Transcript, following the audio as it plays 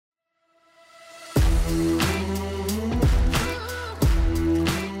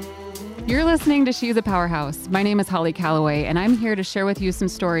listening to She's a Powerhouse. My name is Holly Calloway, and I'm here to share with you some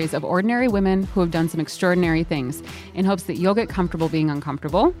stories of ordinary women who have done some extraordinary things in hopes that you'll get comfortable being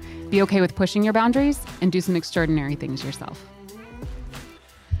uncomfortable, be okay with pushing your boundaries, and do some extraordinary things yourself.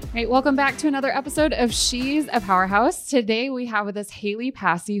 All right, welcome back to another episode of She's a Powerhouse. Today we have with us Haley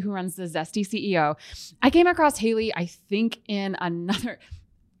Passy, who runs the Zesty CEO. I came across Haley, I think, in another...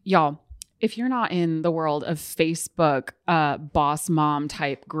 Y'all, if you're not in the world of Facebook boss mom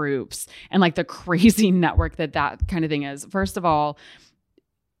type groups and like the crazy network that kind of thing is, first of all,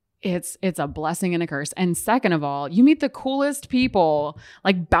 it's a blessing and a curse. And second of all, you meet the coolest people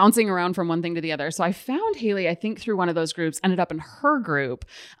like bouncing around from one thing to the other. So I found Haley, I think through one of those groups, ended up in her group.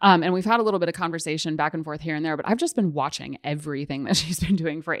 And we've had a little bit of conversation back and forth here and there, but I've just been watching everything that she's been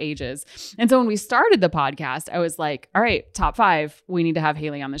doing for ages. And so when we started the podcast, I was like, all right, top 5, we need to have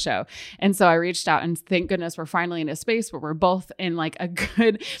Haley on the show. And so I reached out, and thank goodness we're finally in a space where we're both in like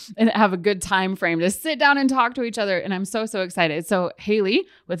and have a good time frame to sit down and talk to each other. And I'm so excited. So Haley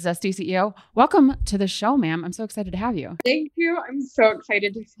with Zesty CEO, welcome to the show, ma'am. I'm so excited to have you. Thank you. I'm so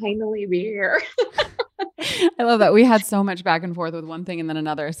excited to finally be here. I love that. We had so much back and forth with one thing and then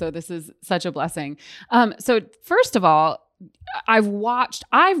another. So this is such a blessing. So first of all, I've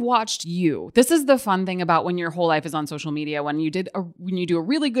watched you. This is the fun thing about when your whole life is on social media, when you do a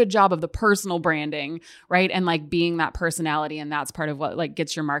really good job of the personal branding, right? And like being that personality, and that's part of what like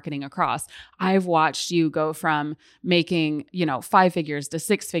gets your marketing across. I've watched you go from making, 5 figures to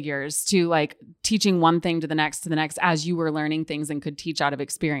 6 figures to like teaching one thing to the next as you were learning things and could teach out of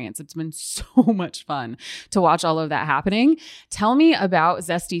experience. It's been so much fun to watch all of that happening. Tell me about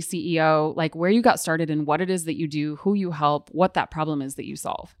Zesty CEO, like where you got started and what it is that you do, who you help, what that problem is that you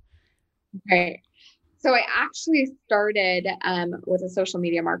solve. Okay. So I actually started with a social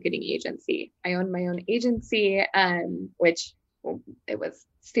media marketing agency. I owned my own agency, which it was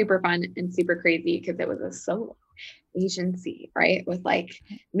super fun and super crazy because it was a solo agency, right? With like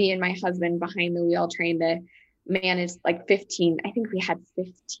me and my husband behind the wheel trying to manage like 15. I think we had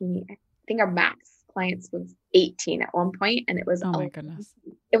 15. I think our max clients was 18 at one point, and it was oh my goodness,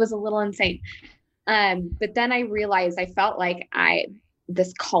 it was a little insane. But then I realized I felt like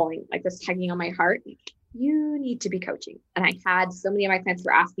this calling, like this tugging on my heart, like, you need to be coaching. And I had so many of my clients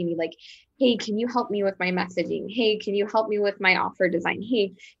were asking me like, hey, can you help me with my messaging? Hey, can you help me with my offer design?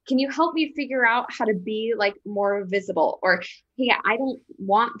 Hey, can you help me figure out how to be like more visible? Or, hey, I don't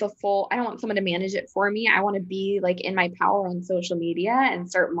want someone to manage it for me. I want to be like in my power on social media and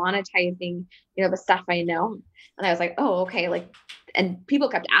start monetizing, the stuff I know. And I was like, oh, okay. Like, and people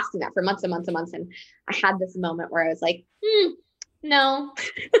kept asking that for months and months and months. And I had this moment where I was like, no,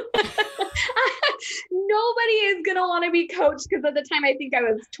 nobody is going to want to be coached. Because at the time, I think I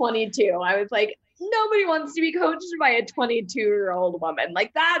was 22. I was like, nobody wants to be coached by a 22-year-old woman.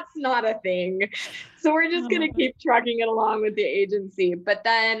 Like, that's not a thing. So we're just going to keep trucking it along with the agency. But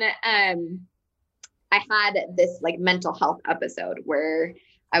then I had this like mental health episode where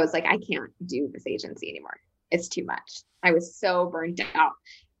I was like, I can't do this agency anymore. It's too much. I was so burnt out.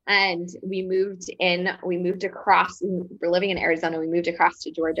 And we moved across, we were living in Arizona. We moved across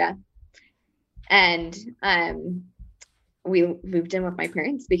to Georgia. And we moved in with my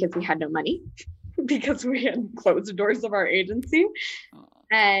parents because we had no money, because we had closed the doors of our agency.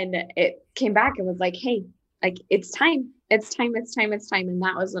 And it came back and was like, hey, like, it's time. And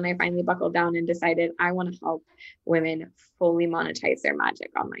that was when I finally buckled down and decided I want to help women fully monetize their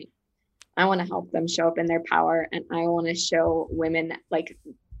magic online. I want to help them show up in their power. And I want to show women like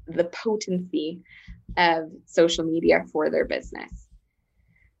the potency of social media for their business.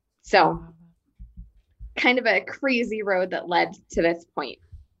 So kind of a crazy road that led to this point,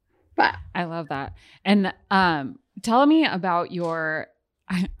 but I love that. And tell me about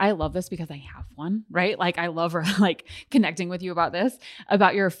I love this because I have one, right? Like I love like connecting with you about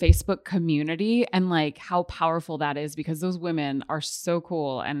your Facebook community and like how powerful that is, because those women are so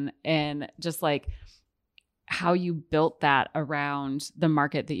cool, and just like how you built that around the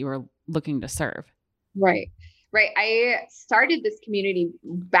market that you were looking to serve. Right. I started this community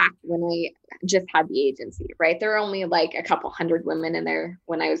back when I just had the agency, right? There were only like a couple hundred women in there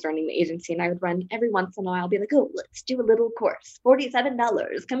when I was running the agency, and I would run every once in a while, be like, oh, let's do a little course,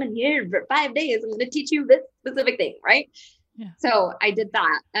 $47, come in here for 5 days. I'm going to teach you this specific thing. Right. Yeah. So I did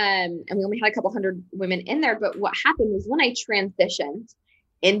that. And we only had a couple hundred women in there. But what happened was when I transitioned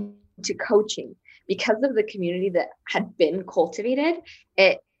into coaching, because of the community that had been cultivated,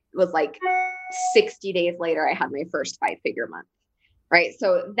 it was like 60 days later, I had my first 5-figure month. Right.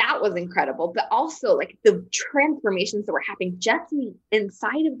 So that was incredible. But also like the transformations that were happening just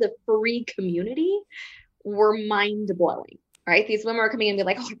inside of the free community were mind blowing. right? These women were coming in and be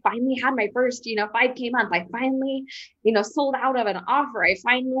like, oh, I finally had my first, 5K month. I finally, sold out of an offer. And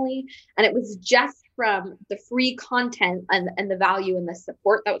it was just from the free content and the value and the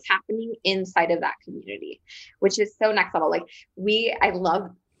support that was happening inside of that community, which is so next level. Like I love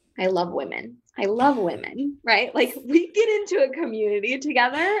women. I love women, right? Like we get into a community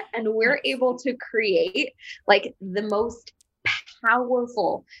together and we're able to create like the most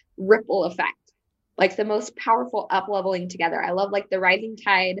powerful ripple effect, like the most powerful up leveling together. I love like the rising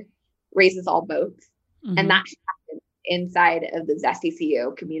tide raises all boats. Mm-hmm. And that happens inside of the Zesty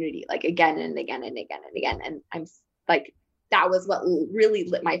CEO community, like again and again and again and again. And I'm like, that was what really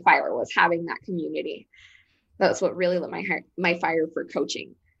lit my fire, was having that community. That's what really lit my fire for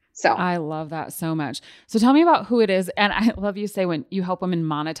coaching. So I love that so much. So tell me about who it is. And I love you say when you help women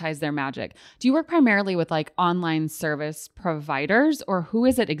monetize their magic. Do you work primarily with like online service providers, or who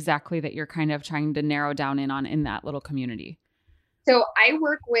is it exactly that you're kind of trying to narrow down in that little community? So I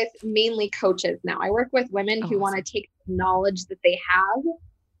work with mainly coaches now. I work with women who want to take the knowledge that they have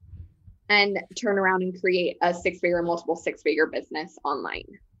and turn around and create a multiple six-figure business online.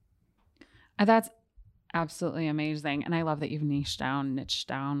 That's absolutely amazing. And I love that you've niched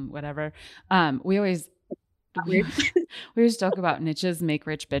down, whatever. We always talk about niches make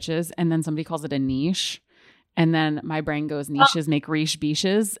rich bitches, and then somebody calls it a niche. And then my brain goes, niches make riche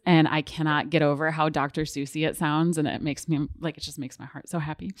biches. And I cannot get over how Dr. Seussy it sounds. And it makes me like, it just makes my heart so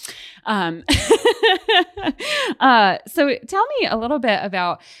happy. So tell me a little bit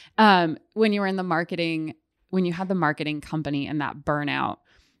about when you were in the marketing, when you had the marketing company and that burnout.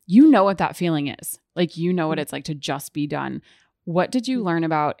 You know what that feeling is. Like, you know what it's like to just be done. What did you learn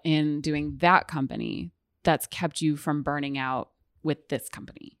about in doing that company that's kept you from burning out with this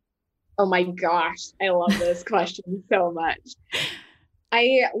company? Oh my gosh. I love this question so much.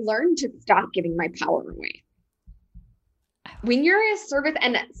 I learned to stop giving my power away. When you're a service,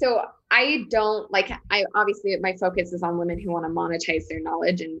 and so I don't obviously my focus is on women who want to monetize their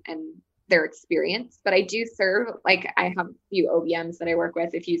knowledge and their experience, but I do serve, like I have a few OBMs that I work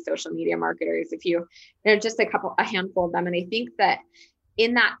with, a few social media marketers, just a handful of them. And I think that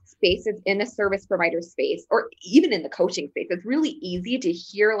in that space, it's in a service provider space, or even in the coaching space, it's really easy to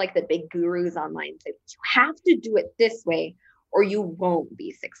hear like the big gurus online say, you have to do it this way or you won't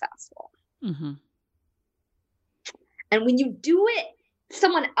be successful. Mm-hmm. And when you do it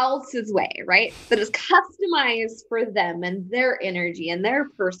someone else's way, right, that is customized for them and their energy and their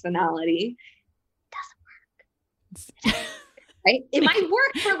personality, it doesn't work. Right? It might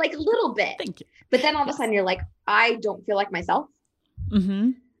work for like a little bit, but then all of a sudden you're like, I don't feel like myself,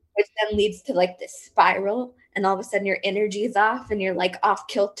 mm-hmm. which then leads to like this spiral. And all of a sudden your energy is off and you're like off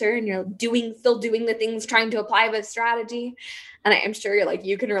kilter and you're still doing the things, trying to apply the strategy. And I am sure you're like,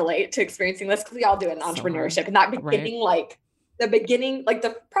 you can relate to experiencing this because we all do it in entrepreneurship. And that beginning, right.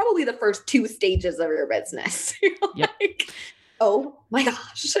 Probably the first 2 stages of your business. Yep. Like, oh my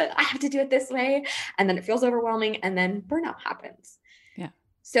gosh, I have to do it this way. And then it feels overwhelming. And then burnout happens. Yeah.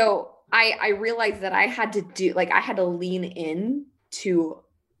 So I realized that I had to lean in to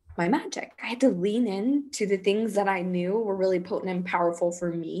my magic. I had to lean in to the things that I knew were really potent and powerful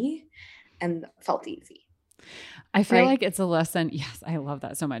for me and felt easy. I feel like it's a lesson. Yes. I love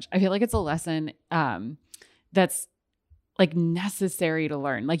that so much. I feel like it's a lesson that's like necessary to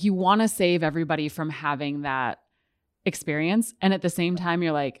learn. Like you want to save everybody from having that experience. And at the same time,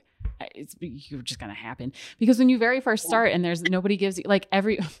 you're like, you're just going to happen, because when you very first start and there's nobody gives you like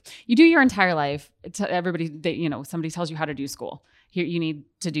you do your entire life to everybody that, somebody tells you how to do school. Here, you need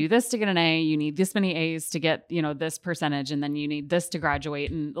to do this to get an A. You need this many A's to get, this percentage. And then you need this to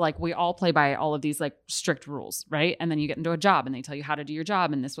graduate. And like, we all play by all of these like strict rules. Right. And then you get into a job and they tell you how to do your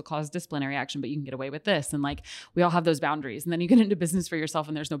job. And this will cause disciplinary action, but you can get away with this. And like, we all have those boundaries. And then you get into business for yourself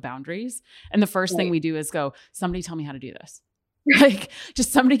and there's no boundaries. And the first thing we do is go, somebody tell me how to do this. Like,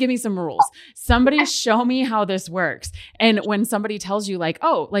 just somebody give me some rules. Somebody show me how this works. And when somebody tells you like,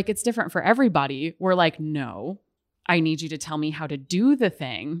 oh, like it's different for everybody, we're like, no, I need you to tell me how to do the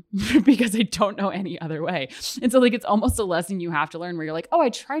thing because I don't know any other way. And so like, it's almost a lesson you have to learn where you're like, oh, I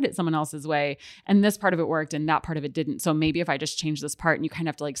tried it someone else's way and this part of it worked and that part of it didn't. So maybe if I just change this part, and you kind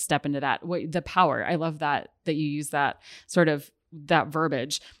of have to like step into that, the power. I love that you use that sort of that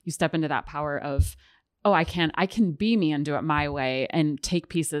verbiage. You step into that power of, oh, I can be me and do it my way and take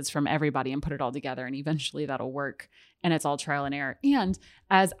pieces from everybody and put it all together. And eventually that'll work. And it's all trial and error. And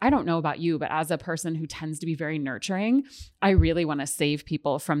as I don't know about you, but as a person who tends to be very nurturing, I really want to save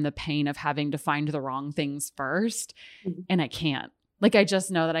people from the pain of having to find the wrong things first. Mm-hmm. And I can't. Like, I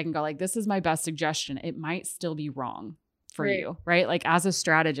just know that I can go like, this is my best suggestion. It might still be wrong. for Right. you, right? Like as a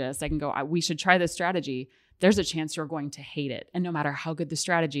strategist, I can go, we should try this strategy. There's a chance you're going to hate it. And no matter how good the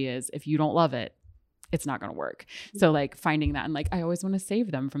strategy is, if you don't love it, it's not going to work. So like finding that, and like, I always want to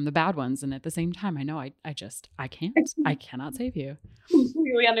save them from the bad ones. And at the same time, I know I cannot save you.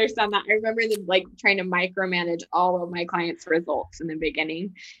 Completely understand that. I remember them like trying to micromanage all of my clients' results in the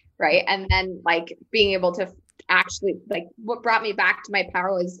beginning, right? And then like being able to actually, like, what brought me back to my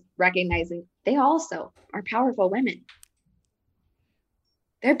power was recognizing they also are powerful women.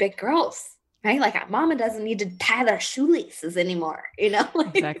 They're big girls, right? Like mama doesn't need to tie their shoelaces anymore,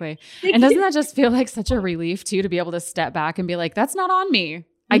 Like, Exactly. And doesn't that just feel like such a relief too, to be able to step back and be like, that's not on me.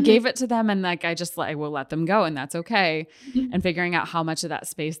 I gave it to them, and like, I will let them go, and that's okay. And figuring out how much of that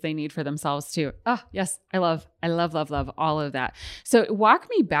space they need for themselves too. Oh yes. I love all of that. So walk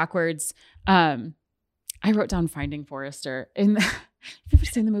me backwards. I wrote down Finding Forrester. Have you ever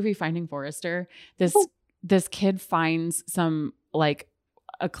seen the movie Finding Forrester? This kid finds some like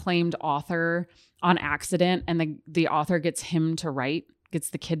acclaimed author on accident, and the author gets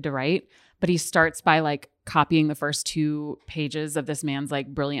the kid to write, but he starts by like copying the first 2 pages of this man's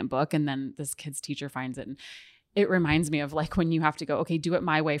like brilliant book, and then this kid's teacher finds it. And it reminds me of like when you have to go, okay, do it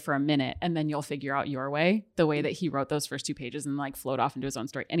my way for a minute, and then you'll figure out your way, the way that he wrote those first 2 pages and like float off into his own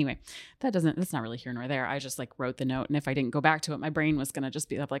story. Anyway, that's not really here nor there. I just like wrote the note, and if I didn't go back to it, my brain was going to just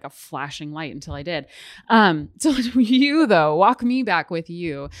be like a flashing light until I did. So you though, walk me back with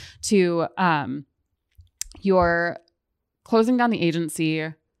you to your closing down the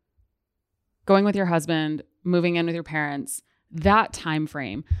agency, going with your husband, moving in with your parents, that time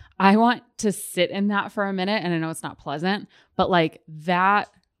frame. I want to sit in that for a minute. And I know it's not pleasant, but like that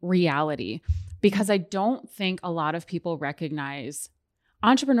reality, because I don't think a lot of people recognize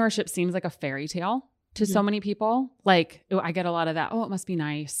entrepreneurship seems like a fairy tale to so many people. Like, I get a lot of that. Oh, it must be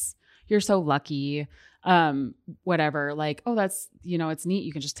nice. You're so lucky. Whatever. Like, oh, that's, it's neat.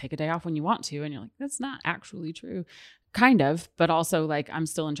 You can just take a day off when you want to. And you're like, that's not actually true. Kind of, but also like I'm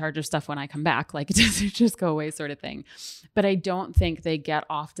still in charge of stuff when I come back. Like it doesn't just go away sort of thing. But I don't think they get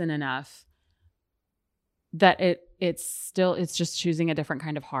often enough that it's just choosing a different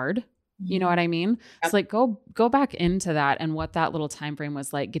kind of hard. You know what I mean? It's like go back into that and what that little time frame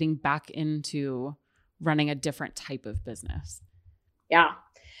was like, getting back into running a different type of business. Yeah.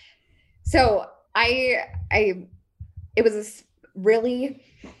 So it was this really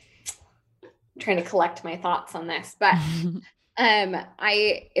trying to collect my thoughts on this, but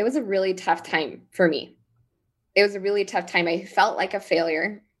it was a really tough time for me. It was a really tough time. I felt like a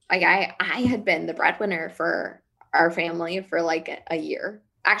failure. Like I had been the breadwinner for our family for like a year,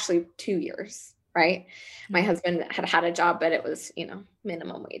 actually 2 years, right? My husband had a job, but it was,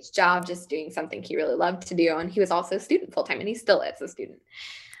 minimum wage job, just doing something he really loved to do. And he was also a student full time, and he still is a student,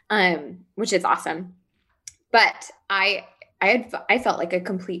 which is awesome. But I felt like a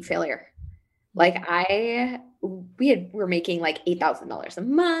complete failure. Like we were making like $8,000 a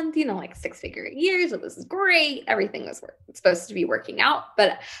month, like 6-figure years. It was great. Everything was supposed to be working out,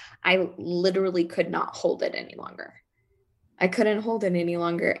 but I literally could not hold it any longer. I couldn't hold it any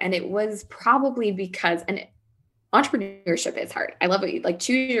longer. And it was probably because, entrepreneurship is hard. I love it. Like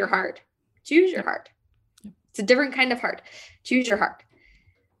choose your heart. Choose your heart. It's a different kind of heart. Choose your heart.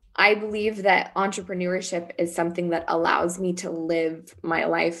 I believe that entrepreneurship is something that allows me to live my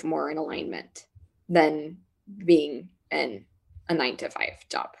life more in alignment than being in a 9-to-5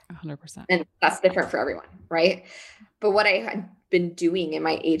 job. 100%. And that's different for everyone, right? But what I had been doing in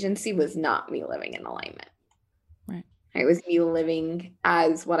my agency was not me living in alignment. Right. It was me living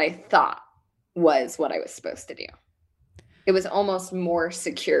as what I thought was what I was supposed to do. It was almost more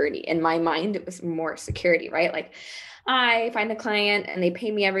security. In my mind, it was more security, right? Like I find a client and they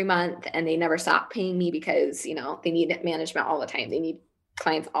pay me every month, and they never stop paying me because, they need management all the time. They need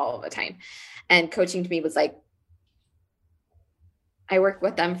clients all the time. And coaching to me was like, I work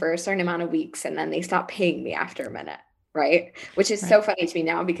with them for a certain amount of weeks, and then they stop paying me after a minute. Right. Which is so funny to me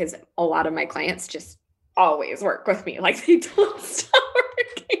now, because a lot of my clients just always work with me. Like they don't stop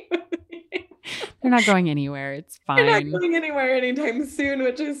working with me. They're not going anywhere. It's fine. They're not going anywhere anytime soon,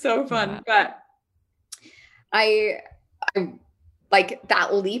 which is so fun. Yeah. But I like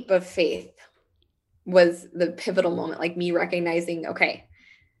that leap of faith was the pivotal moment, like me recognizing, okay,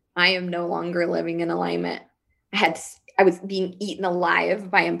 I am no longer living in alignment. I was being eaten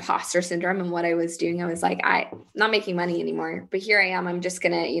alive by imposter syndrome. And what I was doing, I was like, I'm not making money anymore, but here I am. I'm just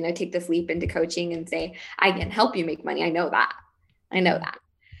going to, take this leap into coaching and say, I can help you make money. I know that.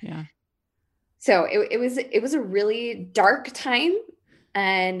 Yeah. So it was a really dark time.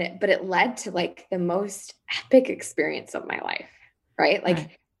 But it led to like the most epic experience of my life, right?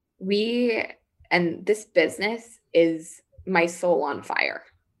 Like And this business is my soul on fire.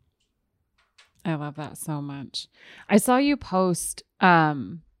 I love that so much. I saw you post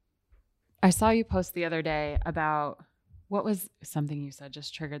the other day about what was something you said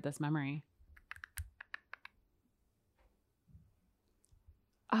just triggered this memory.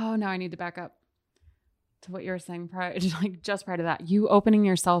 Oh, no, I need to back up to what you were saying prior, just prior to that. You opening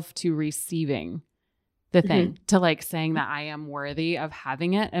yourself to receiving the thing, to like saying that I am worthy of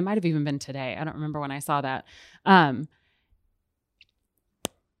having it. It might have even been today. I don't remember when I saw that.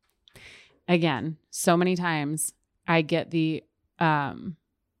 Again, so many times I get the, yeah,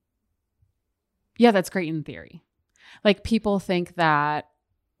 that's great in theory. Like people think that,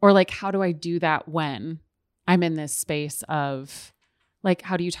 or like, how do I do that when I'm in this space of like,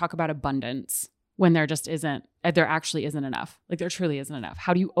 how do you talk about abundance when there actually isn't enough? Like there truly isn't enough.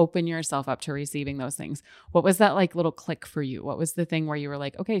 How do you open yourself up to receiving those things? What was that like little click for you? What was the thing where you were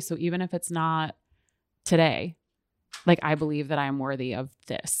like, okay, so even if it's not today, like I believe that I'm worthy of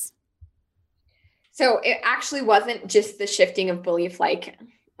this. So it actually wasn't just the shifting of belief, like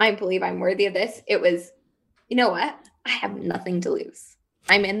I believe I'm worthy of this. It was, you know what? I have nothing to lose.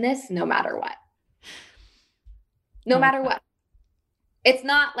 I'm in this no matter what. No matter what. It's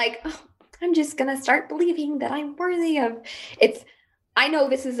not like, oh, I'm just going to start believing that I'm worthy of it's. I know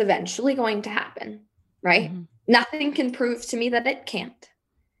this is eventually going to happen, right? Mm-hmm. Nothing can prove to me that it can't.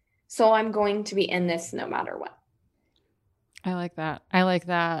 So I'm going to be in this no matter what. I like that.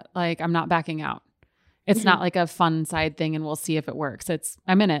 Like I'm not backing out. It's not like a fun side thing and we'll see if it works.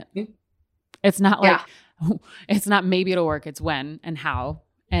 I'm in it. It's not like, it's not maybe it'll work. It's when and how,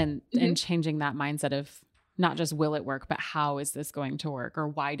 and changing that mindset of not just will it work, but how is this going to work, or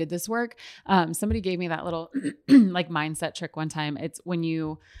why did this work? Somebody gave me that little like mindset trick one time. It's when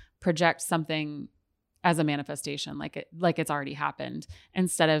you project something as a manifestation, like it's already happened,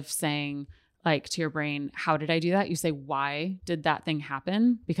 instead of saying like to your brain, how did I do that? You say, why did that thing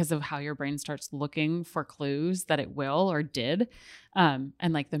happen? Because of how your brain starts looking for clues that it will or did. And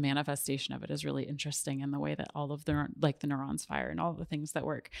like the manifestation of it is really interesting in the way that all of the neurons fire and all the things that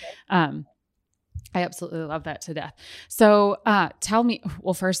work. I absolutely love that to death. So tell me,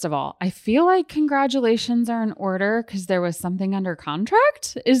 well, first of all, I feel like congratulations are in order because there was something under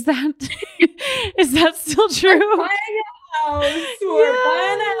contract. Is that still true? We're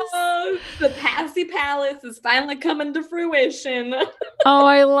buying a house. The Passy Palace is finally coming to fruition. Oh,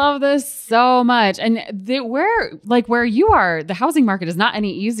 I love this so much. And where you are, the housing market is not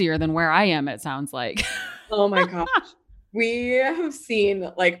any easier than where I am, it sounds like. Oh my gosh. We have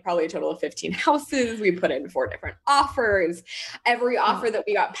seen like probably a total of 15 houses. We put in 4 different offers. Every offer that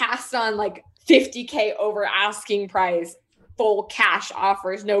we got passed on, like $50K over asking price, full cash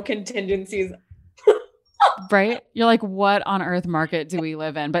offers, no contingencies. Right? You're like, what on earth market do we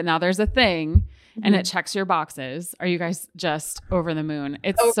live in? But now there's a thing and it checks your boxes. Are you guys just over the moon?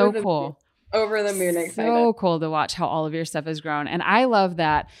 It's so cool. Over the moon excited. So cool to watch how all of your stuff has grown. And I love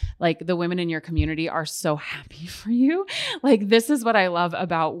that like the women in your community are so happy for you. Like this is what I love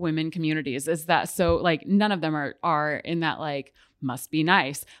about women communities is that so like none of them are in that like must be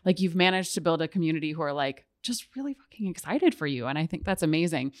nice. Like you've managed to build a community who are like just really fucking excited for you. And I think that's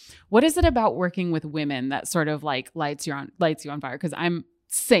amazing. What is it about working with women that sort of like lights you on fire? Because I'm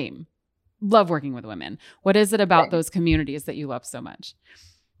same. Love working with women. What is it about those communities that you love so much?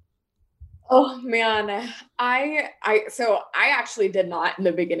 Oh man, I actually did not in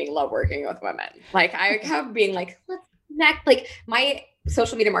the beginning love working with women. Like I kept being like, let's connect. Like my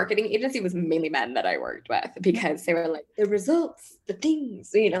social media marketing agency was mainly men that I worked with because they were like the results, the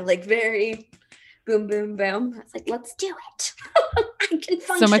things, like very boom, boom, boom. I was like, let's do it. I can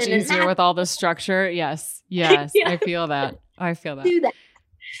function. So much easier with all the structure. Yes. Yeah. I feel that. Do that.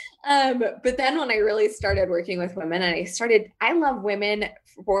 But then when I really started working with women and I love women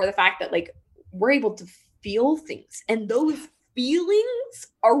for the fact that like we're able to feel things, and those feelings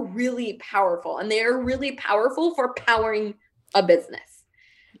are really powerful, and they are really powerful for powering a business,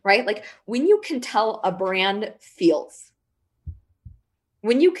 right? Like when you can tell a brand feels,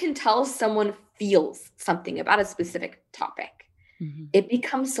 when you can tell someone feels something about a specific topic, it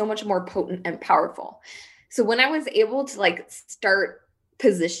becomes so much more potent and powerful. So when I was able to like start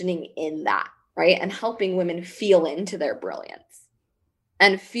positioning in that, right, and helping women feel into their brilliance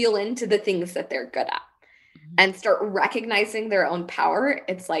and feel into the things that they're good at and start recognizing their own power,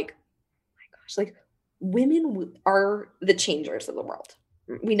 it's like, oh my gosh, like women are the changers of the world.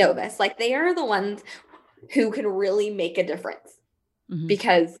 We know this. Like they are the ones who can really make a difference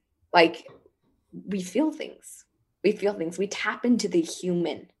because like we feel things. We tap into the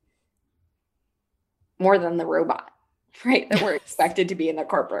human more than the robot, right? That we're expected to be in the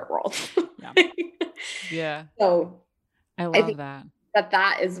corporate world. Yeah. Yeah. So I I love think that.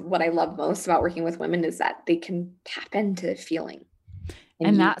 that is what I love most about working with women is that they can tap into feeling and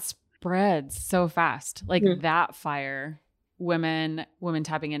And you. that spreads so fast. Like Mhm. that fire, women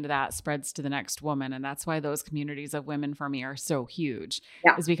tapping into that spreads to the next woman. And that's why those communities of women for me are so huge.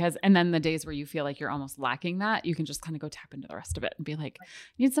 Yeah. Is because, and then the days where you feel like you're almost lacking that, you can just kind of go tap into the rest of it and be like,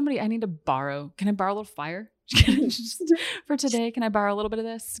 need somebody, I need to borrow. Can I borrow a little fire? Just for today, can I borrow a little bit of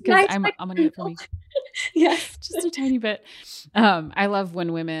this? Because Nice I'm gonna need it for me. Yes. Just a tiny bit. I love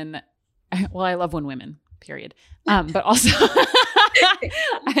when women, I love when women, period. But also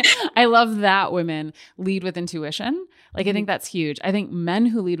I love that women lead with intuition. Like, I think that's huge. I think men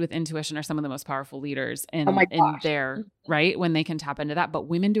who lead with intuition are some of the most powerful leaders Oh my in gosh. their, right? When they can tap into that, but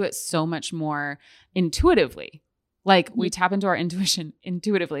women do it so much more intuitively. Like we tap into our intuition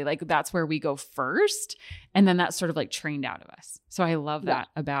intuitively. Like that's where we go first. And then that's sort of like trained out of us. So I love that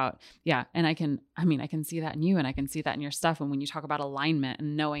about, And I can see that in you and I can see that in your stuff. And when you talk about alignment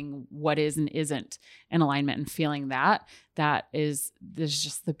and knowing what is and isn't in alignment and feeling there's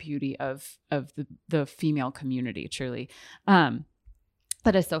just the beauty of the female community, truly.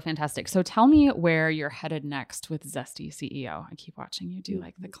 That is so fantastic. So tell me where you're headed next with Zesty CEO. I keep watching you do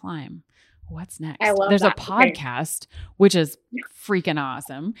like the climb. What's next? I love There's that. a podcast, which is freaking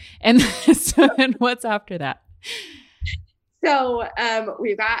awesome. And and what's after that? So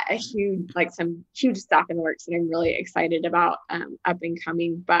we've got some huge stuff in the works that I'm really excited about up and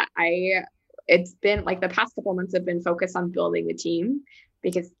coming. But it's been like the past couple of months have been focused on building the team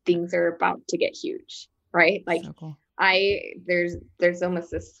because things are about to get huge, right? Like so cool. There's almost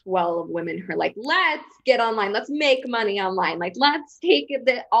this swell of women who are like, let's get online, let's make money online. Like, let's take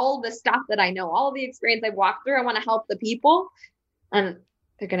all the stuff that I know, all the experience I've walked through. I want to help the people. And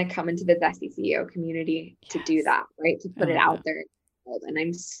they're going to come into the Zesty CEO community to do that, right? To put it out there. And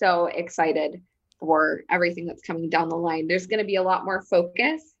I'm so excited for everything that's coming down the line. There's going to be a lot more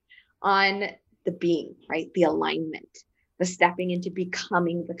focus on the being, right? The alignment, the stepping into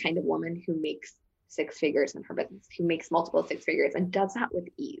becoming the kind of woman who makes 6 figures in her business, who makes multiple 6 figures and does that with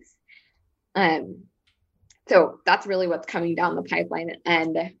ease. So that's really what's coming down the pipeline.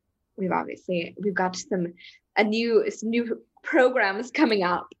 And we've got some new programs coming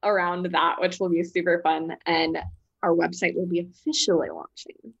up around that, which will be super fun. And our website will be officially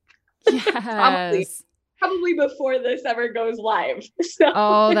launching. Yes. Probably before this ever goes live. So.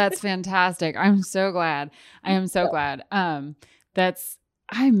 Oh, that's fantastic. I'm so glad. I am so glad.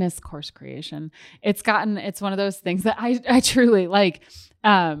 I miss course creation. It's one of those things that I truly like.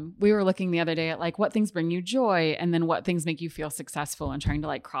 We were looking the other day at like what things bring you joy and then what things make you feel successful and trying to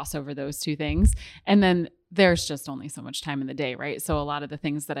like cross over those two things. And then there's just only so much time in the day, right? So a lot of the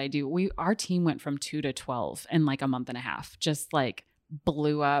things that I do, our team went from 2 to 12 in like a month and a half, just like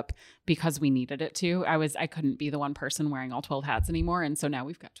blew up because we needed it to. I couldn't be the one person wearing all 12 hats anymore. And so now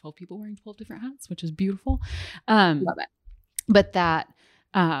we've got 12 people wearing 12 different hats, which is beautiful. Love it. But that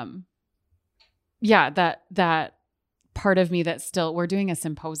part of me that still, we're doing a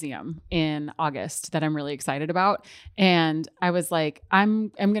symposium in August that I'm really excited about. And I was like,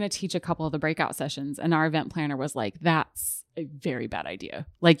 I'm going to teach a couple of the breakout sessions. And our event planner was like, that's a very bad idea.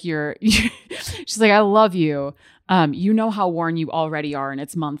 Like she's like, I love you. You know how worn you already are and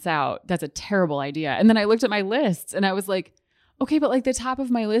it's months out. That's a terrible idea. And then I looked at my lists and I was like, okay, but like the top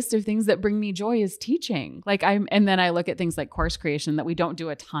of my list of things that bring me joy is teaching. And then I look at things like course creation that we don't do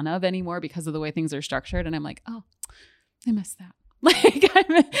a ton of anymore because of the way things are structured. And I'm like, oh, I miss that. Like,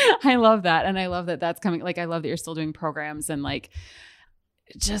 I love that. And I love that that's coming. Like, I love that you're still doing programs and like,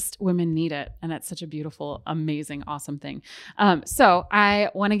 just women need it. And it's such a beautiful, amazing, awesome thing. So I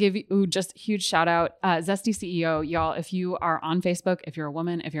want to give you just a huge shout out, Zesty CEO, y'all. If you are on Facebook, if you're a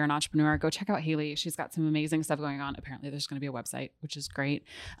woman, if you're an entrepreneur, go check out Haley. She's got some amazing stuff going on. Apparently there's going to be a website, which is great.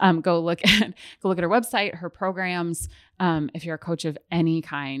 Go look at her website, her programs. If you're a coach of any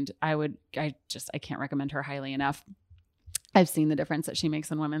kind, I can't recommend her highly enough. I've seen the difference that she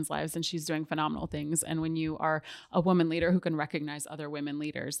makes in women's lives and she's doing phenomenal things. And when you are a woman leader who can recognize other women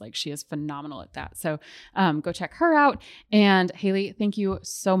leaders, like she is phenomenal at that. So go check her out. And Haley, thank you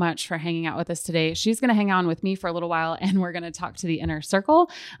so much for hanging out with us today. She's going to hang on with me for a little while and we're going to talk to the Inner Circle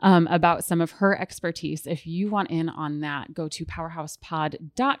about some of her expertise. If you want in on that, go to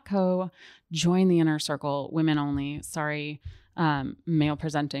powerhousepod.co, join the Inner Circle, women only. Sorry. Male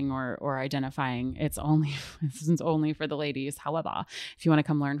presenting or identifying. This is only for the ladies. However, if you want to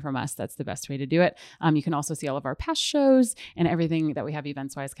come learn from us, that's the best way to do it. You can also see all of our past shows and everything that we have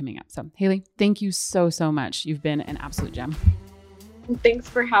events wise coming up. So Haley, thank you so, so much. You've been an absolute gem. Thanks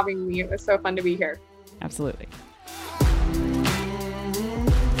for having me. It was so fun to be here. Absolutely.